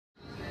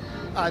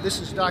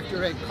This is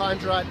Dr. Ed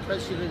Kondrot,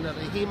 president of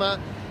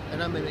AHIMA,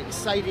 and I'm in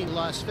exciting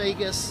Las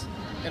Vegas,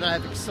 and I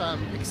have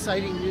some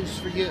exciting news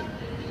for you.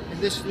 And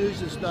this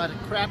news is not a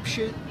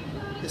crapshoot.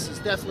 This is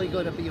definitely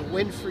going to be a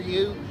win for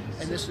you,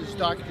 and this is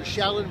Dr.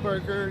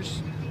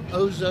 Schallenberger's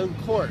Ozone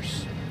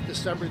course,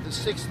 December the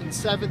 6th and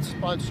 7th,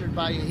 sponsored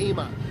by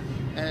AHIMA.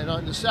 And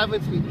on the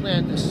 7th, we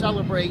plan to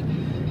celebrate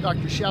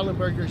Dr.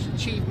 Schallenberger's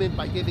achievement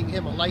by giving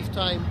him a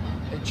Lifetime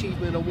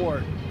Achievement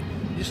Award.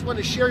 I just want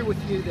to share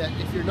with you that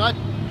if you're not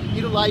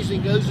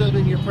utilizing ozone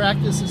in your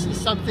practice, this is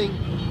something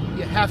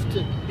you have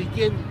to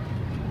begin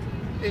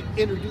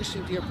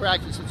introducing to your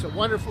practice. It's a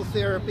wonderful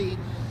therapy.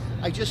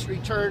 I just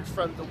returned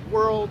from the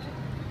World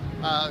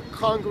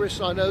Congress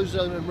on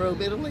Ozone in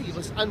Rome, Italy. It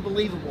was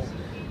unbelievable.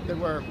 There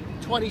were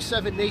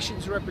 27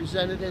 nations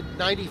represented,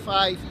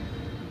 95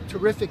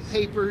 terrific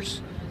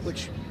papers,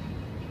 which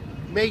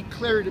made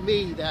clear to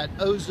me that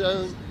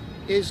ozone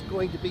is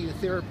going to be the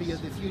therapy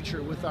of the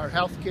future with our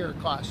healthcare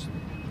costs.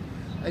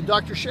 And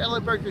Dr.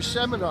 Schallenberger's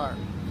seminar,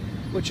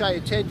 which I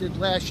attended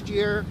last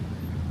year,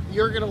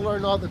 you're going to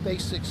learn all the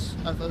basics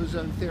of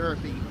ozone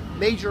therapy.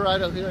 Major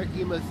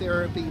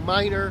autohemotherapy,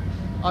 minor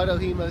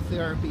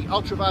autohemotherapy,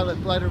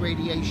 ultraviolet blood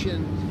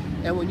irradiation.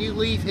 And when you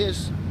leave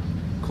his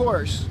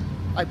course,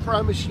 I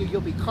promise you, you'll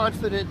be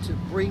confident to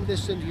bring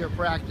this into your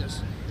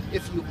practice.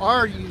 If you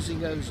are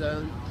using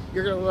ozone,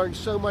 you're going to learn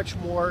so much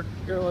more.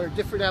 You're going to learn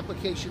different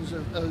applications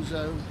of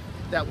ozone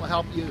that will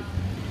help you.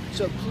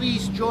 So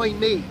please join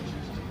me.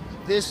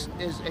 This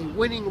is a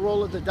winning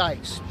roll of the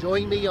dice.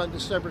 Join me on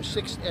December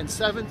 6th and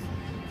 7th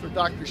for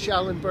Dr.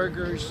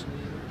 Schallenberger's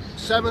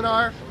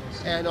seminar.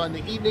 And on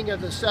the evening of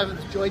the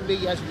 7th, join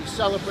me as we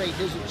celebrate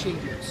his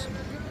achievements.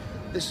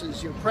 This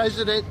is your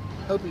president,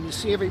 hoping to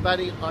see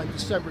everybody on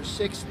December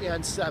 6th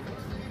and 7th.